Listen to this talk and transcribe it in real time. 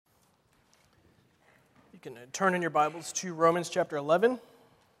You can turn in your Bibles to Romans chapter 11.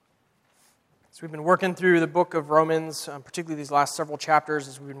 So we've been working through the book of Romans, particularly these last several chapters,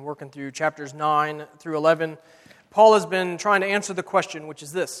 as we've been working through chapters 9 through 11. Paul has been trying to answer the question, which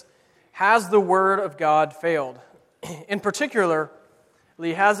is this: has the word of God failed? In particular,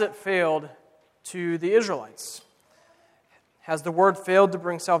 has it failed to the Israelites? Has the word failed to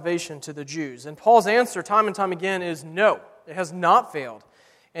bring salvation to the Jews? And Paul's answer time and time again is no, it has not failed.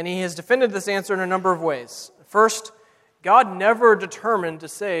 And he has defended this answer in a number of ways. First, God never determined to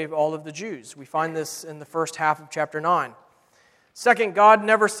save all of the Jews. We find this in the first half of chapter 9. Second, God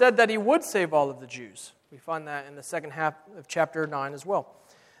never said that he would save all of the Jews. We find that in the second half of chapter 9 as well.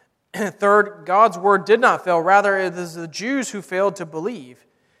 Third, God's word did not fail. Rather, it is the Jews who failed to believe,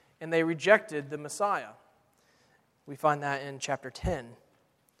 and they rejected the Messiah. We find that in chapter 10.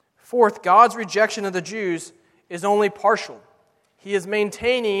 Fourth, God's rejection of the Jews is only partial. He is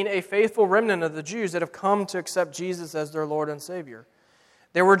maintaining a faithful remnant of the Jews that have come to accept Jesus as their Lord and Savior.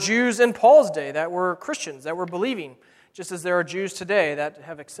 There were Jews in Paul's day that were Christians, that were believing, just as there are Jews today that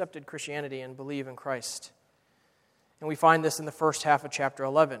have accepted Christianity and believe in Christ. And we find this in the first half of chapter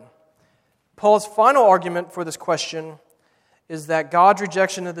 11. Paul's final argument for this question is that God's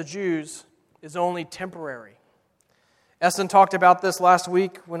rejection of the Jews is only temporary. Essen talked about this last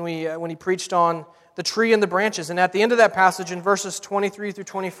week when he preached on the tree and the branches. And at the end of that passage, in verses 23 through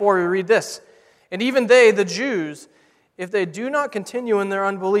 24, we read this: "And even they, the Jews, if they do not continue in their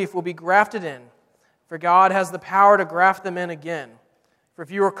unbelief, will be grafted in, for God has the power to graft them in again. For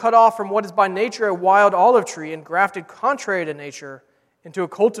if you are cut off from what is by nature a wild olive tree and grafted contrary to nature into a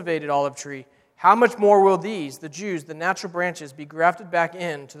cultivated olive tree, how much more will these, the Jews, the natural branches, be grafted back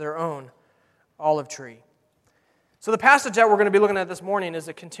into their own olive tree?" So the passage that we're going to be looking at this morning is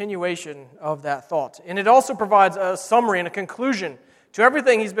a continuation of that thought. And it also provides a summary and a conclusion to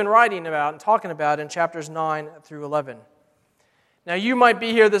everything he's been writing about and talking about in chapters 9 through 11. Now you might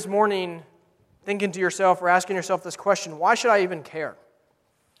be here this morning thinking to yourself or asking yourself this question: why should I even care?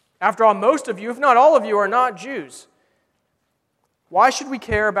 After all, most of you, if not all of you, are not Jews. Why should we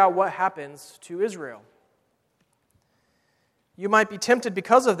care about what happens to Israel? You might be tempted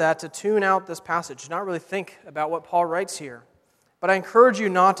because of that to tune out this passage, not really think about what Paul writes here. But I encourage you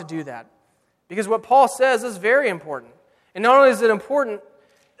not to do that, because what Paul says is very important. And not only is it important,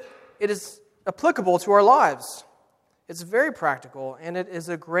 it is applicable to our lives. It's very practical, and it is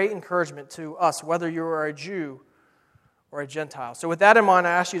a great encouragement to us, whether you are a Jew or a Gentile. So with that in mind,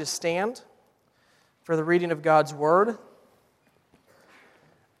 I ask you to stand for the reading of God's Word.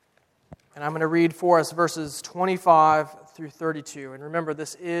 And I'm going to read for us verses 25 through 32. And remember,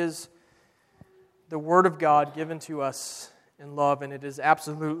 this is the Word of God given to us in love, and it is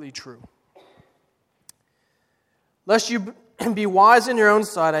absolutely true. "Lest you be wise in your own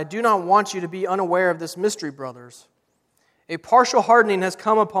sight, I do not want you to be unaware of this mystery, brothers. A partial hardening has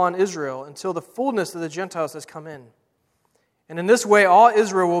come upon Israel until the fullness of the Gentiles has come in. And in this way all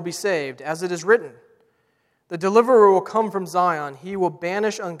Israel will be saved, as it is written, 'The deliverer will come from Zion, he will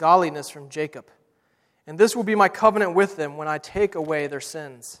banish ungodliness from Jacob. And this will be my covenant with them when I take away their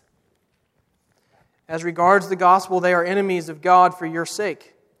sins.' As regards the gospel, they are enemies of God for your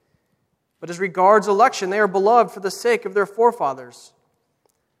sake. But as regards election, they are beloved for the sake of their forefathers.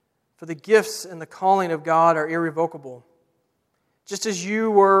 For the gifts and the calling of God are irrevocable. Just as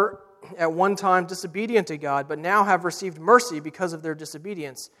you were at one time disobedient to God, but now have received mercy because of their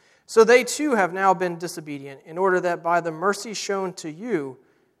disobedience, so they too have now been disobedient, in order that by the mercy shown to you,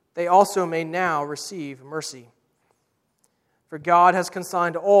 they also may now receive mercy. For God has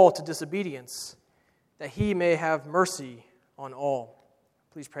consigned all to disobedience, that he may have mercy on all."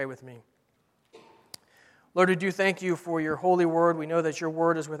 Please pray with me. Lord, we do thank you for your holy word. We know that your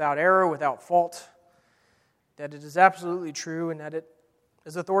word is without error, without fault, that it is absolutely true, and that it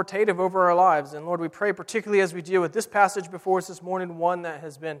is authoritative over our lives. And Lord, we pray particularly as we deal with this passage before us this morning, one that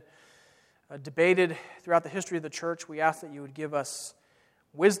has been debated throughout the history of the church. We ask that you would give us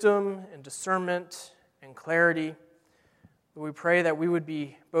wisdom and discernment and clarity. We pray that we would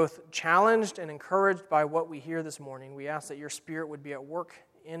be both challenged and encouraged by what we hear this morning. We ask that your Spirit would be at work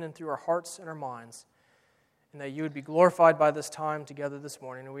in and through our hearts and our minds, and that you would be glorified by this time together this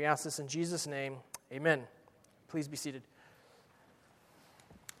morning. And we ask this in Jesus' name. Amen. Please be seated.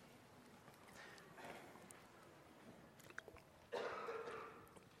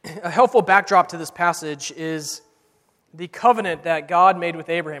 A helpful backdrop to this passage is the covenant that God made with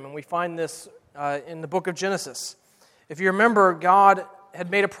Abraham, and we find this in the book of Genesis. If you remember, God had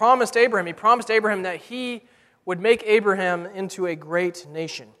made a promise to Abraham. He promised Abraham that he would make Abraham into a great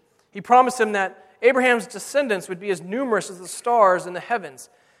nation. He promised him that Abraham's descendants would be as numerous as the stars in the heavens,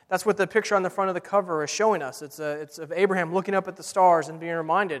 That's what the picture on the front of the cover is showing us. It's of Abraham looking up at the stars and being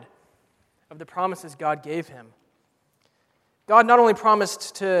reminded of the promises God gave him. God not only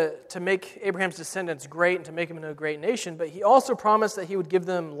promised to make Abraham's descendants great and to make him into a great nation, but he also promised that he would give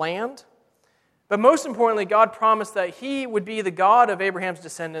them land. But most importantly, God promised that he would be the God of Abraham's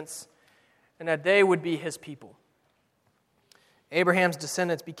descendants and that they would be his people. Abraham's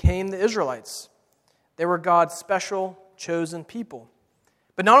descendants became the Israelites. They were God's special, chosen people.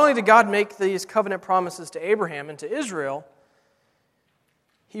 But not only did God make these covenant promises to Abraham and to Israel,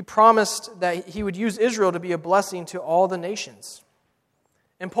 he promised that he would use Israel to be a blessing to all the nations.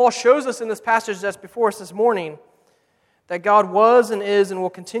 And Paul shows us in this passage that's before us this morning that God was and is and will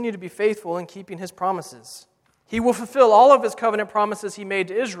continue to be faithful in keeping his promises. He will fulfill all of his covenant promises he made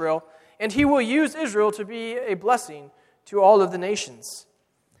to Israel, and he will use Israel to be a blessing to all of the nations.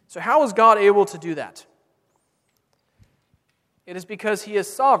 So how is God able to do that? It is because he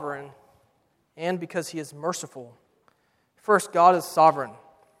is sovereign and because he is merciful. First, God is sovereign.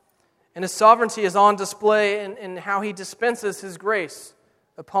 And his sovereignty is on display in how he dispenses his grace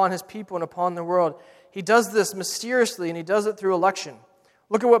upon his people and upon the world. He does this mysteriously, and he does it through election.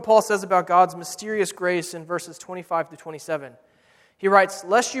 Look at what Paul says about God's mysterious grace in verses 25 through 27. He writes,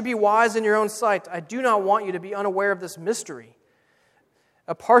 "Lest you be wise in your own sight, I do not want you to be unaware of this mystery.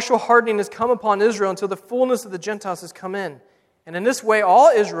 A partial hardening has come upon Israel until the fullness of the Gentiles has come in. And in this way all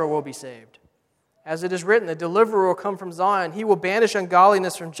Israel will be saved. As it is written, the deliverer will come from Zion. He will banish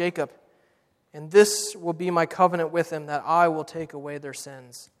ungodliness from Jacob. And this will be my covenant with them, that I will take away their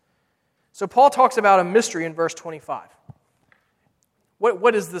sins." So Paul talks about a mystery in verse 25.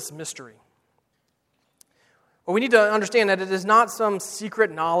 What is this mystery? Well, we need to understand that it is not some secret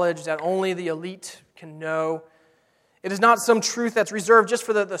knowledge that only the elite can know. It is not some truth that's reserved just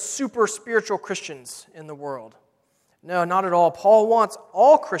for the super spiritual Christians in the world. No, not at all. Paul wants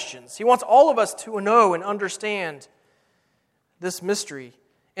all Christians. He wants all of us to know and understand this mystery.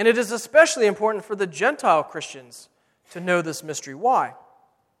 And it is especially important for the Gentile Christians to know this mystery. Why?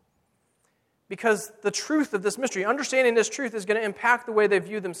 Because the truth of this mystery, understanding this truth, is going to impact the way they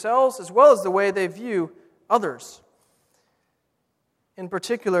view themselves as well as the way they view others. In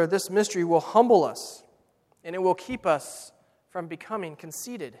particular, this mystery will humble us, and it will keep us from becoming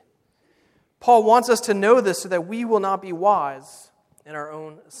conceited. Paul wants us to know this so that we will not be wise in our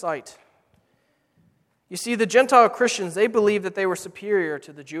own sight. You see, the Gentile Christians, they believed that they were superior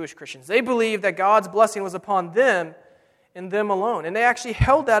to the Jewish Christians. They believed that God's blessing was upon them and them alone. And they actually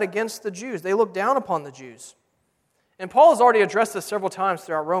held that against the Jews. They looked down upon the Jews. And Paul has already addressed this several times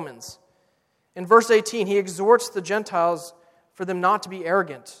throughout Romans. In verse 18, he exhorts the Gentiles for them not to be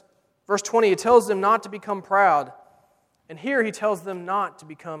arrogant. Verse 20, he tells them not to become proud. And here he tells them not to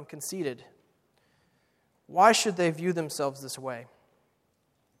become conceited. Why should they view themselves this way?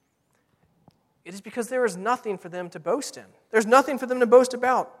 It is because there is nothing for them to boast in. There's nothing for them to boast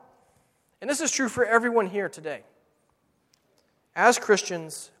about. And this is true for everyone here today. As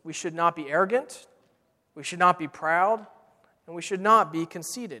Christians, we should not be arrogant, we should not be proud, and we should not be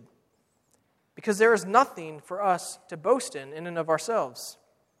conceited. Because there is nothing for us to boast in and of ourselves.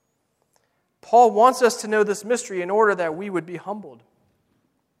 Paul wants us to know this mystery in order that we would be humbled.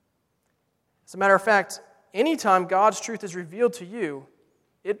 As a matter of fact, anytime God's truth is revealed to you,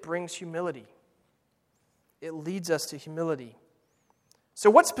 it brings humility. It leads us to humility. So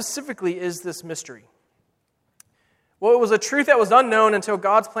what specifically is this mystery? Well, it was a truth that was unknown until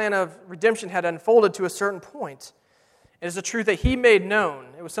God's plan of redemption had unfolded to a certain point. It is a truth that he made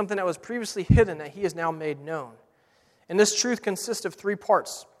known. It was something that was previously hidden that he has now made known. And this truth consists of three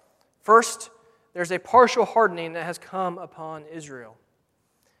parts. First, there's a partial hardening that has come upon Israel.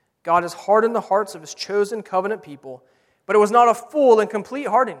 God has hardened the hearts of his chosen covenant people, but it was not a full and complete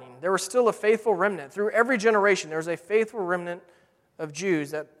hardening. There was still a faithful remnant. Through every generation, there was a faithful remnant of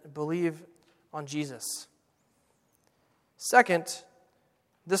Jews that believe on Jesus. Second,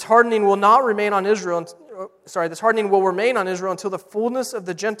 this hardening will remain on Israel until the fullness of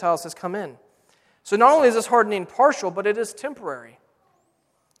the Gentiles has come in. So not only is this hardening partial, but it is temporary.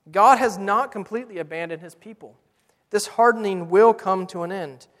 God has not completely abandoned his people. This hardening will come to an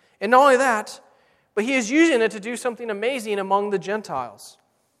end. And not only that, but he is using it to do something amazing among the Gentiles.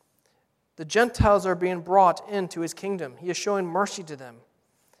 The Gentiles are being brought into his kingdom. He is showing mercy to them.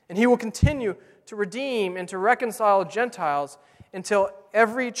 And he will continue to redeem and to reconcile Gentiles until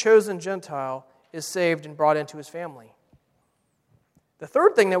every chosen Gentile is saved and brought into his family. The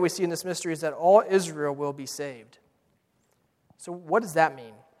third thing that we see in this mystery is that all Israel will be saved. So what does that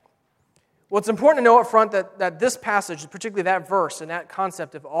mean? Well, it's important to know up front that this passage, particularly that verse and that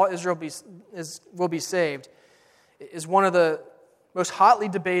concept of all Israel will be saved, is one of the most hotly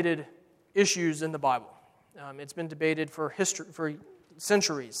debated issues in the Bible. It's been debated for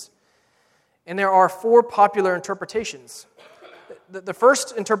centuries. And there are four popular interpretations. The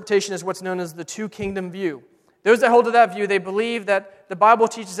first interpretation is what's known as the two-kingdom view. Those that hold to that view, they believe that the Bible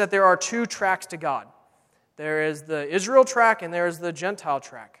teaches that there are two tracks to God. There is the Israel track and there is the Gentile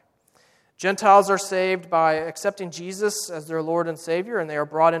track. Gentiles are saved by accepting Jesus as their Lord and Savior, and they are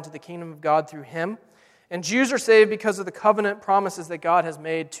brought into the kingdom of God through Him. And Jews are saved because of the covenant promises that God has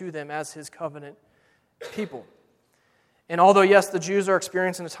made to them as His covenant people. And although, yes, the Jews are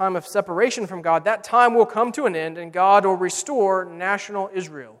experiencing a time of separation from God, that time will come to an end, and God will restore national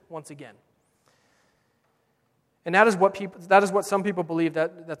Israel once again. And that is what some people believe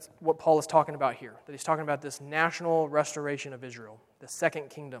that's what Paul is talking about here, that he's talking about this national restoration of Israel, the second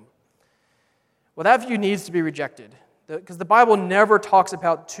kingdom. Well, that view needs to be rejected, because the Bible never talks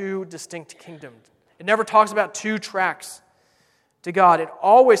about two distinct kingdoms. It never talks about two tracks to God. It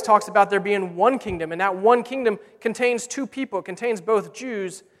always talks about there being one kingdom, and that one kingdom contains two people. It contains both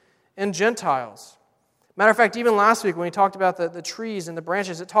Jews and Gentiles. Matter of fact, even last week when we talked about the trees and the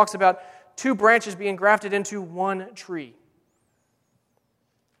branches, it talks about two branches being grafted into one tree.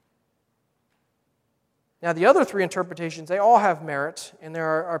 Now, the other three interpretations, they all have merit, and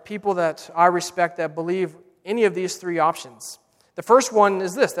there are people that I respect that believe any of these three options. The first one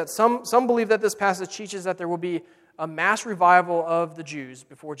is this, that some believe that this passage teaches that there will be a mass revival of the Jews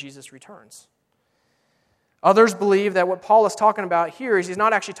before Jesus returns. Others believe that what Paul is talking about here is he's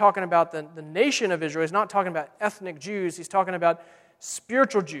not actually talking about the nation of Israel. He's not talking about ethnic Jews. He's talking about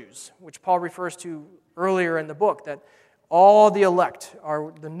spiritual Jews, which Paul refers to earlier in the book, that all the elect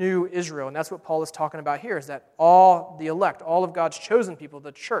are the new Israel. And that's what Paul is talking about here, is that all the elect, all of God's chosen people,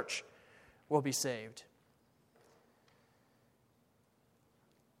 the church, will be saved.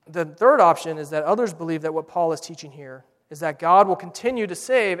 The third option is that others believe that what Paul is teaching here is that God will continue to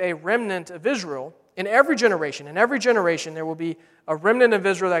save a remnant of Israel in every generation. In every generation, there will be a remnant of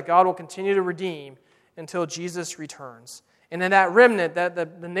Israel that God will continue to redeem until Jesus returns. And then that remnant,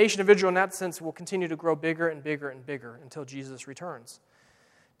 the nation of Israel in that sense, will continue to grow bigger and bigger and bigger until Jesus returns.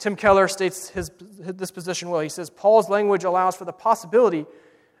 Tim Keller states this position well. He says, Paul's language allows for the possibility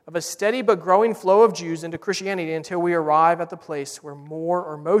of a steady but growing flow of Jews into Christianity until we arrive at the place where more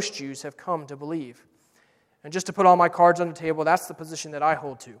or most Jews have come to believe. And just to put all my cards on the table, that's the position that I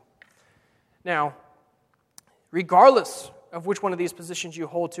hold to. Now, regardless of which one of these positions you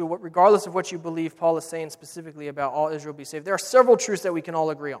hold to, regardless of what you believe Paul is saying specifically about all Israel be saved, there are several truths that we can all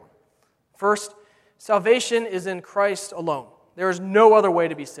agree on. First, salvation is in Christ alone. There is no other way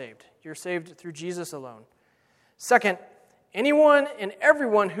to be saved. You're saved through Jesus alone. Second, anyone and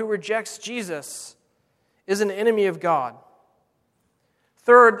everyone who rejects Jesus is an enemy of God.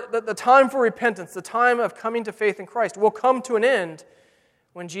 Third, the time for repentance, the time of coming to faith in Christ, will come to an end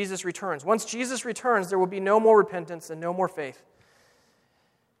when Jesus returns. Once Jesus returns, there will be no more repentance and no more faith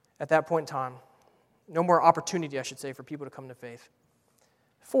at that point in time. No more opportunity, I should say, for people to come to faith.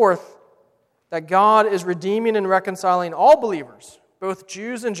 Fourth, that God is redeeming and reconciling all believers, both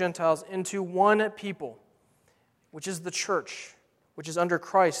Jews and Gentiles, into one people, which is the church, which is under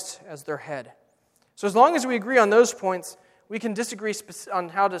Christ as their head. So as long as we agree on those points, we can disagree on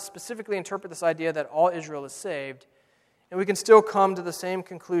how to specifically interpret this idea that all Israel is saved, and we can still come to the same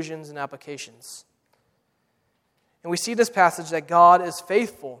conclusions and applications. And we see this passage that God is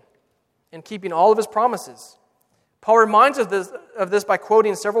faithful in keeping all of His promises. Paul reminds us of this by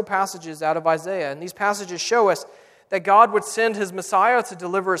quoting several passages out of Isaiah, and these passages show us that God would send His Messiah to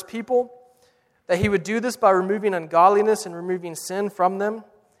deliver His people, that He would do this by removing ungodliness and removing sin from them,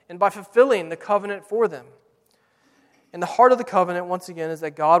 and by fulfilling the covenant for them. And the heart of the covenant, once again, is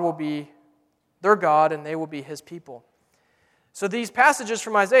that God will be their God and they will be His people. So these passages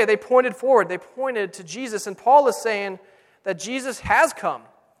from Isaiah, they pointed forward. They pointed to Jesus. And Paul is saying that Jesus has come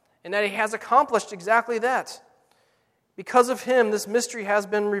and that He has accomplished exactly that. Because of Him, this mystery has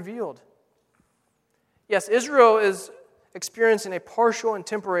been revealed. Yes, Israel is experiencing a partial and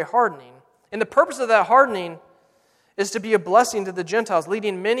temporary hardening. And the purpose of that hardening is to be a blessing to the Gentiles,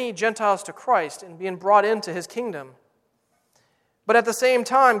 leading many Gentiles to Christ and being brought into His kingdom. But at the same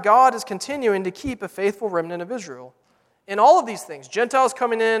time, God is continuing to keep a faithful remnant of Israel. In all of these things, Gentiles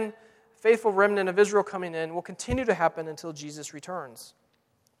coming in, faithful remnant of Israel coming in, will continue to happen until Jesus returns.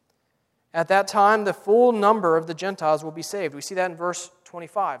 At that time, the full number of the Gentiles will be saved. We see that in verse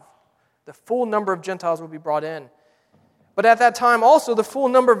 25. The full number of Gentiles will be brought in. But at that time also, the full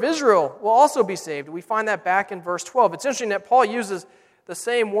number of Israel will also be saved. We find that back in verse 12. It's interesting that Paul uses the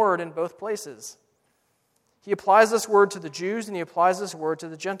same word in both places. He applies this word to the Jews and he applies this word to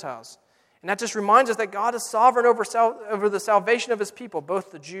the Gentiles. And that just reminds us that God is sovereign over the salvation of his people,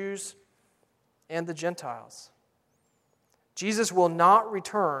 both the Jews and the Gentiles. Jesus will not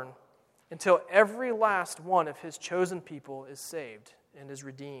return until every last one of his chosen people is saved and is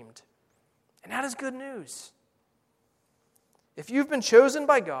redeemed. And that is good news. If you've been chosen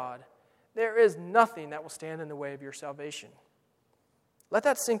by God, there is nothing that will stand in the way of your salvation. Let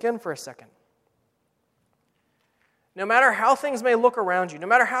that sink in for a second. No matter how things may look around you, no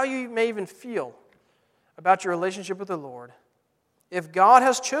matter how you may even feel about your relationship with the Lord, if God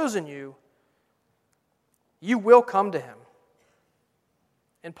has chosen you, you will come to him.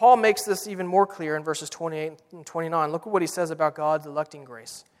 And Paul makes this even more clear in verses 28 and 29. Look at what he says about God's electing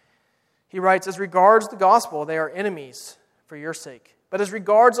grace. He writes, as regards the gospel, they are enemies for your sake. But as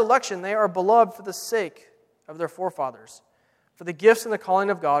regards election, they are beloved for the sake of their forefathers. For the gifts and the calling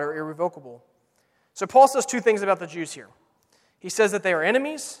of God are irrevocable. So Paul says two things about the Jews here. He says that they are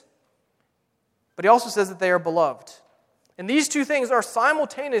enemies, but he also says that they are beloved. And these two things are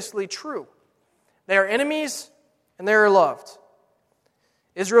simultaneously true. They are enemies and they are loved.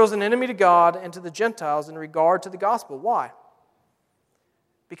 Israel is an enemy to God and to the Gentiles in regard to the gospel. Why?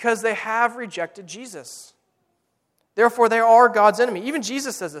 Because they have rejected Jesus. Therefore, they are God's enemy. Even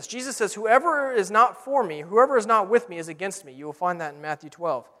Jesus says this. Jesus says, whoever is not for me, whoever is not with me is against me. You will find that in Matthew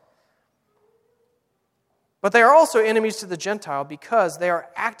 12. But they are also enemies to the Gentile because they are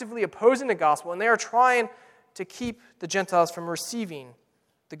actively opposing the gospel and they are trying to keep the Gentiles from receiving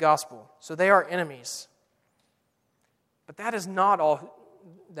the gospel. So they are enemies. But that is not all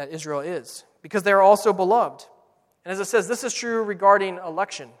that Israel is, because they are also beloved. And as it says, this is true regarding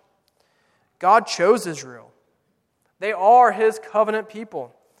election. God chose Israel. They are his covenant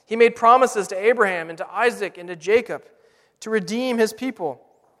people. He made promises to Abraham and to Isaac and to Jacob to redeem his people.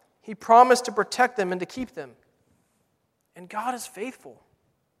 He promised to protect them and to keep them. And God is faithful.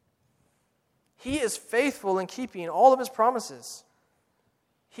 He is faithful in keeping all of his promises.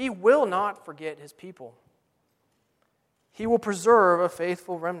 He will not forget his people. He will preserve a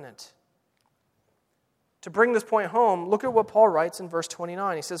faithful remnant. To bring this point home, look at what Paul writes in verse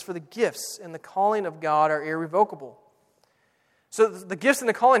 29. He says, for the gifts and the calling of God are irrevocable. So the gifts and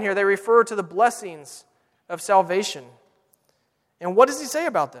the calling here, they refer to the blessings of salvation. And what does he say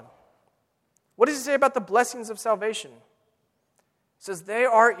about them? What does he say about the blessings of salvation? He says they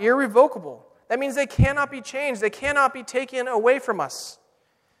are irrevocable. That means they cannot be changed. They cannot be taken away from us.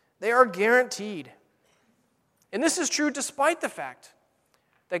 They are guaranteed. And this is true despite the fact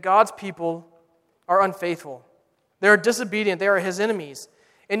that God's people are unfaithful. They are disobedient. They are his enemies.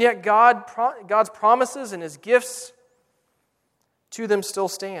 And yet God's promises and his gifts to them still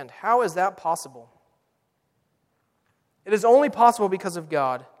stand. How is that possible? It is only possible because of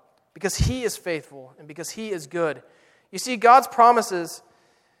God, because he is faithful and because he is good. You see, God's promises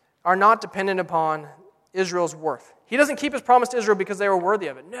are not dependent upon Israel's worth. He doesn't keep his promise to Israel because they were worthy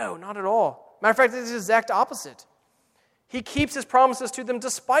of it. No, not at all. Matter of fact, it's the exact opposite. He keeps his promises to them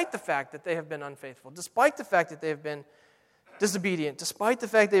despite the fact that they have been unfaithful, despite the fact that they have been disobedient, despite the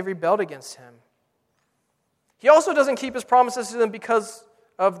fact they've rebelled against him. He also doesn't keep his promises to them because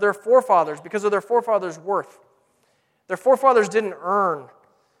of their forefathers, because of their forefathers' worth. Their forefathers didn't earn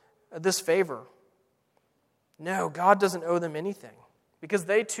this favor. No, God doesn't owe them anything because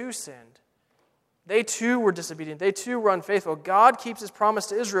they too sinned. They too were disobedient. They too were unfaithful. God keeps his promise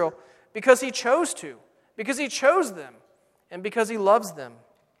to Israel because he chose to, because he chose them, and because he loves them.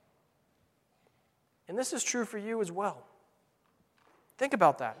 And this is true for you as well. Think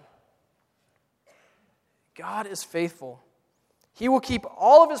about that. God is faithful. He will keep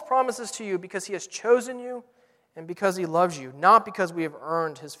all of his promises to you because he has chosen you and because he loves you, not because we have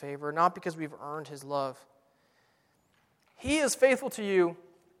earned his favor, not because we've earned his love. He is faithful to you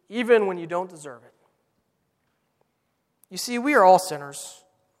even when you don't deserve it. You see, we are all sinners,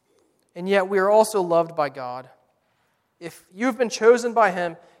 and yet we are also loved by God. If you've been chosen by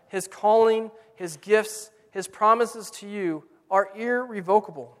him, his calling, his gifts, his promises to you are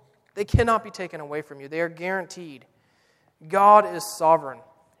irrevocable. They cannot be taken away from you. They are guaranteed. God is sovereign,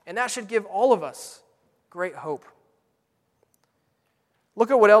 and that should give all of us great hope.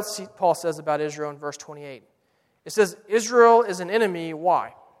 Look at what else Paul says about Israel in verse 28. It says, Israel is an enemy.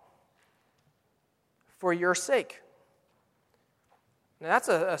 Why? For your sake. Now that's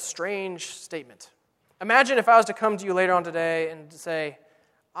a strange statement. Imagine if I was to come to you later on today and say,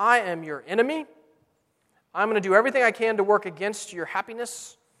 I am your enemy. I'm going to do everything I can to work against your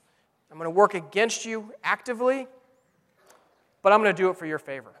happiness. I'm going to work against you actively, but I'm going to do it for your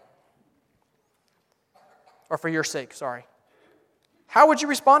favor. Or for your sake, sorry. How would you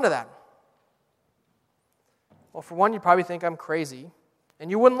respond to that? Well, for one, you'd probably think I'm crazy, and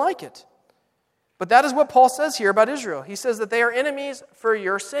you wouldn't like it. But that is what Paul says here about Israel. He says that they are enemies for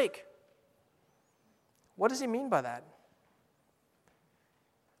your sake. What does he mean by that?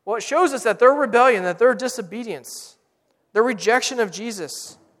 Well, it shows us that their rebellion, that their disobedience, their rejection of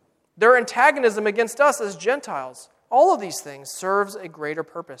Jesus, their antagonism against us as Gentiles, all of these things serves a greater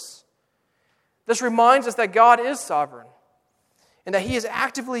purpose. This reminds us that God is sovereign and that he is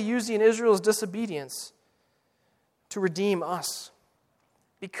actively using Israel's disobedience to redeem us.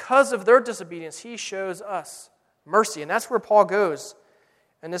 Because of their disobedience, he shows us mercy. And that's where Paul goes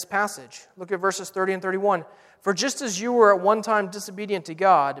in this passage. Look at verses 30 and 31. For just as you were at one time disobedient to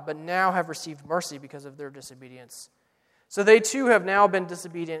God, but now have received mercy because of their disobedience, so they too have now been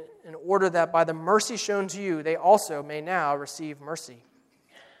disobedient in order that by the mercy shown to you, they also may now receive mercy.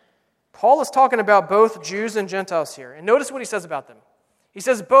 Paul is talking about both Jews and Gentiles here. And notice what he says about them. He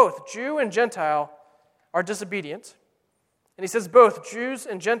says both Jew and Gentile are disobedient. And he says both Jews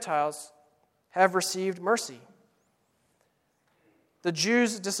and Gentiles have received mercy. The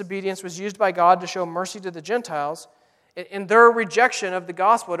Jews' disobedience was used by God to show mercy to the Gentiles. In their rejection of the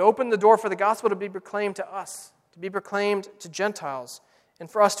gospel, it opened the door for the gospel to be proclaimed to us, to be proclaimed to Gentiles, and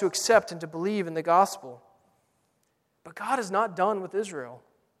for us to accept and to believe in the gospel. But God is not done with Israel.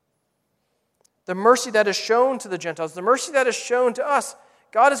 The mercy that is shown to the Gentiles, the mercy that is shown to us,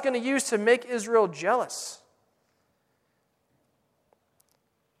 God is going to use to make Israel jealous.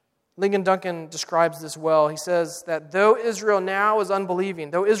 Ligon Duncan describes this well. He says that though Israel now is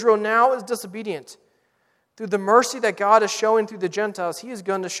unbelieving, though Israel now is disobedient, through the mercy that God is showing through the Gentiles, he is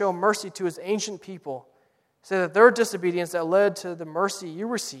going to show mercy to his ancient people, so that their disobedience that led to the mercy you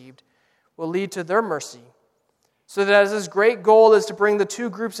received will lead to their mercy. So that as his great goal is to bring the two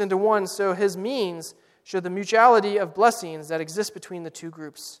groups into one, so his means show the mutuality of blessings that exist between the two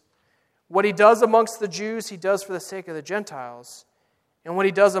groups. What he does amongst the Jews, he does for the sake of the Gentiles. And what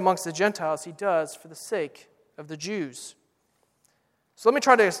he does amongst the Gentiles, he does for the sake of the Jews. So let me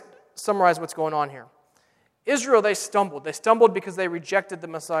try to summarize what's going on here. Israel, they stumbled. They stumbled because they rejected the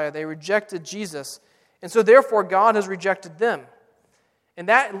Messiah. They rejected Jesus. And so therefore, God has rejected them. And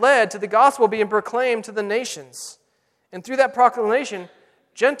that led to the gospel being proclaimed to the nations. And through that proclamation,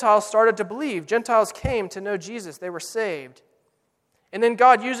 Gentiles started to believe. Gentiles came to know Jesus. They were saved. And then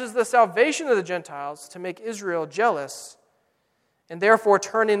God uses the salvation of the Gentiles to make Israel jealous, and therefore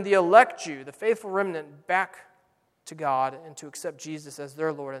turning the elect Jew, the faithful remnant, back to God and to accept Jesus as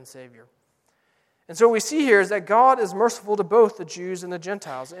their Lord and Savior. And so what we see here is that God is merciful to both the Jews and the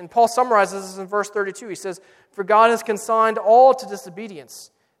Gentiles. And Paul summarizes this in verse 32. He says, "For God has consigned all to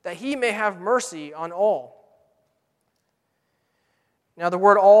disobedience, that he may have mercy on all." Now the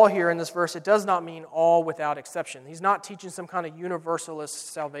word all here in this verse, it does not mean all without exception. He's not teaching some kind of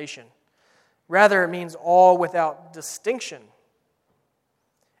universalist salvation. Rather, it means all without distinction.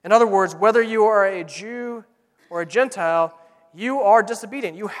 In other words, whether you are a Jew or a Gentile, you are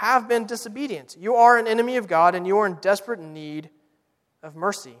disobedient. You have been disobedient. You are an enemy of God, and you are in desperate need of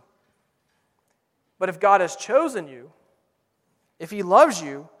mercy. But if God has chosen you, if he loves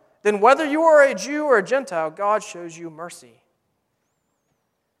you, then whether you are a Jew or a Gentile, God shows you mercy.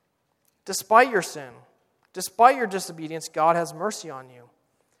 Despite your sin, despite your disobedience, God has mercy on you.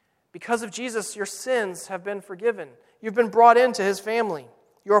 Because of Jesus, your sins have been forgiven. You've been brought into his family.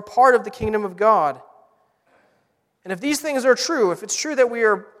 You are part of the kingdom of God. And if these things are true, if it's true that we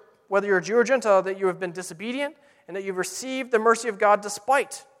are, whether you're a Jew or Gentile, that you have been disobedient and that you've received the mercy of God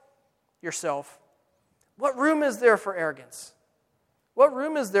despite yourself, what room is there for arrogance? What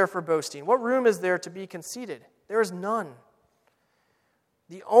room is there for boasting? What room is there to be conceited? There is none.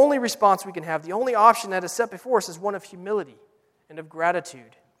 The only response we can have, the only option that is set before us is one of humility and of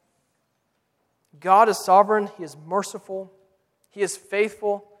gratitude. God is sovereign. He is merciful. He is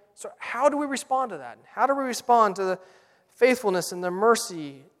faithful. So how do we respond to that? How do we respond to the faithfulness and the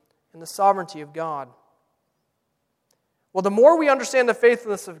mercy and the sovereignty of God? Well, the more we understand the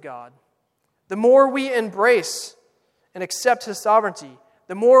faithfulness of God, the more we embrace and accept his sovereignty,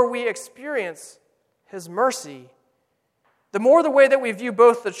 the more we experience his mercy, the more the way that we view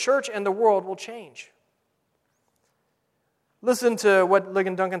both the church and the world will change. Listen to what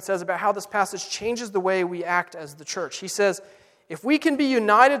Ligon Duncan says about how this passage changes the way we act as the church. He says, if we can be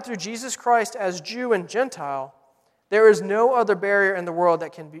united through Jesus Christ as Jew and Gentile, there is no other barrier in the world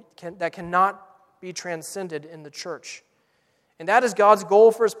that cannot be transcended in the church. And that is God's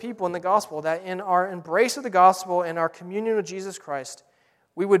goal for his people in the gospel, that in our embrace of the gospel and our communion with Jesus Christ,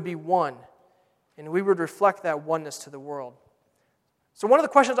 we would be one, and we would reflect that oneness to the world. So one of the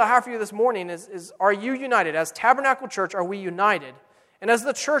questions I have for you this morning is are you united? As Tabernacle Church, are we united? And as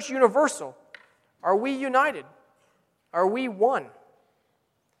the church universal, are we united? Are we one?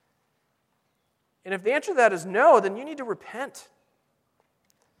 And if the answer to that is no, then you need to repent.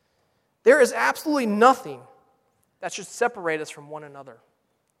 There is absolutely nothing that should separate us from one another.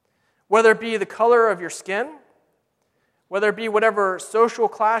 Whether it be the color of your skin, whether it be whatever social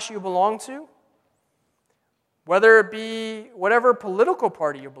class you belong to, whether it be whatever political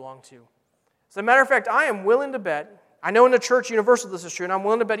party you belong to. As a matter of fact, I am willing to bet, I know in the church universal this is true, and I'm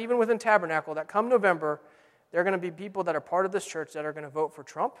willing to bet even within Tabernacle that come November, there are going to be people that are part of this church that are going to vote for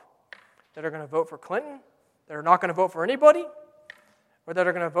Trump, that are going to vote for Clinton, that are not going to vote for anybody, or that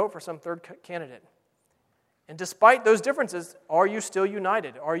are going to vote for some third candidate. And despite those differences, are you still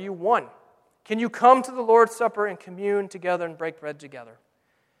united? Are you one? Can you come to the Lord's Supper and commune together and break bread together?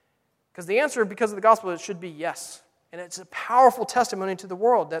 Because the answer, because of the gospel, it should be yes. And it's a powerful testimony to the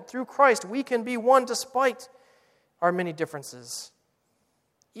world that through Christ we can be one despite our many differences.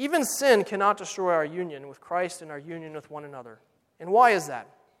 Even sin cannot destroy our union with Christ and our union with one another. And why is that?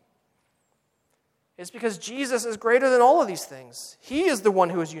 It's because Jesus is greater than all of these things. He is the one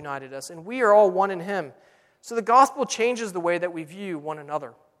who has united us, and we are all one in Him. So the gospel changes the way that we view one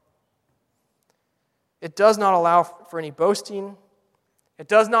another. It does not allow for any boasting. It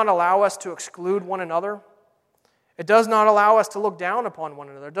does not allow us to exclude one another. It does not allow us to look down upon one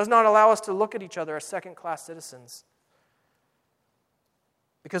another. It does not allow us to look at each other as second-class citizens.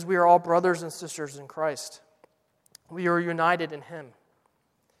 Because we are all brothers and sisters in Christ. We are united in Him.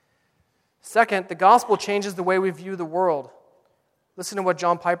 Second, the gospel changes the way we view the world. Listen to what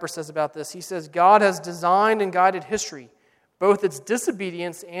John Piper says about this. He says, God has designed and guided history, both its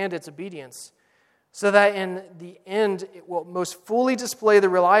disobedience and its obedience, so that in the end it will most fully display the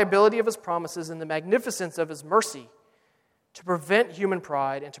reliability of His promises and the magnificence of His mercy to prevent human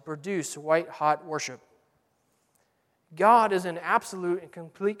pride and to produce white-hot worship. God is in absolute and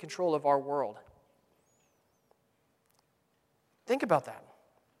complete control of our world. Think about that.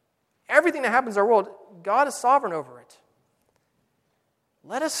 Everything that happens in our world, God is sovereign over it.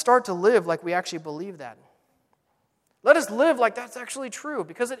 Let us start to live like we actually believe that. Let us live like that's actually true,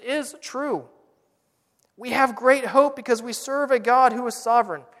 because it is true. We have great hope because we serve a God who is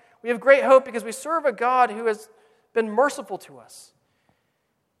sovereign. We have great hope because we serve a God who has been merciful to us.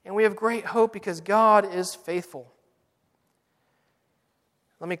 And we have great hope because God is faithful.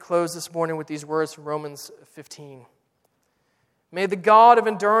 Let me close this morning with these words from Romans 15. May the God of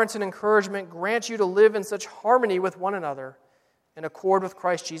endurance and encouragement grant you to live in such harmony with one another in accord with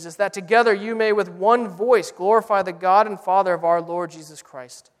Christ Jesus, that together you may with one voice glorify the God and Father of our Lord Jesus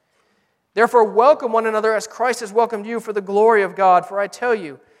Christ. Therefore welcome one another as Christ has welcomed you for the glory of God. For I tell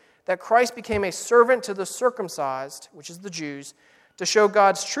you that Christ became a servant to the circumcised, which is the Jews, to show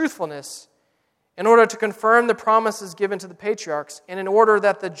God's truthfulness, in order to confirm the promises given to the patriarchs, and in order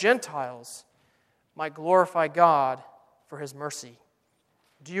that the Gentiles might glorify God for His mercy.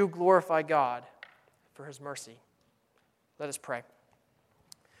 Do you glorify God for His mercy? Let us pray.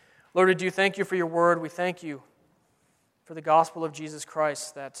 Lord, we do thank You for Your word. We thank You for the gospel of Jesus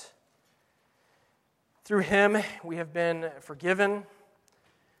Christ, that through Him we have been forgiven,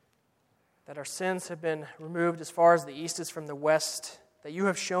 that our sins have been removed as far as the east is from the west, that You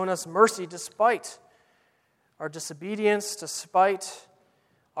have shown us mercy despite our disobedience, despite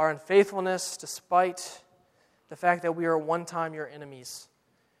our unfaithfulness, despite the fact that we are at one time Your enemies.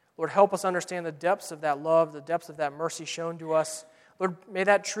 Lord, help us understand the depths of that love, the depths of that mercy shown to us. Lord, may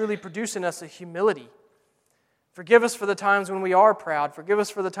that truly produce in us a humility. Forgive us for the times when we are proud. Forgive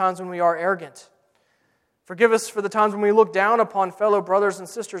us for the times when we are arrogant. Forgive us for the times when we look down upon fellow brothers and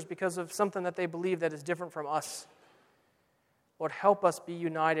sisters because of something that they believe that is different from us. Lord, help us be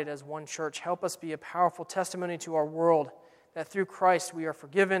united as one church. Help us be a powerful testimony to our world that through Christ we are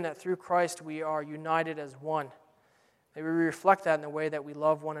forgiven, that through Christ we are united as one. May we reflect that in the way that we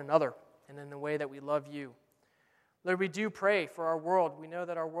love one another and in the way that we love You. Lord, we do pray for our world. We know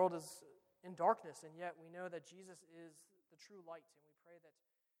that our world is in darkness, and yet we know that Jesus is the true light, and we pray that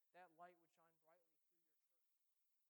that light would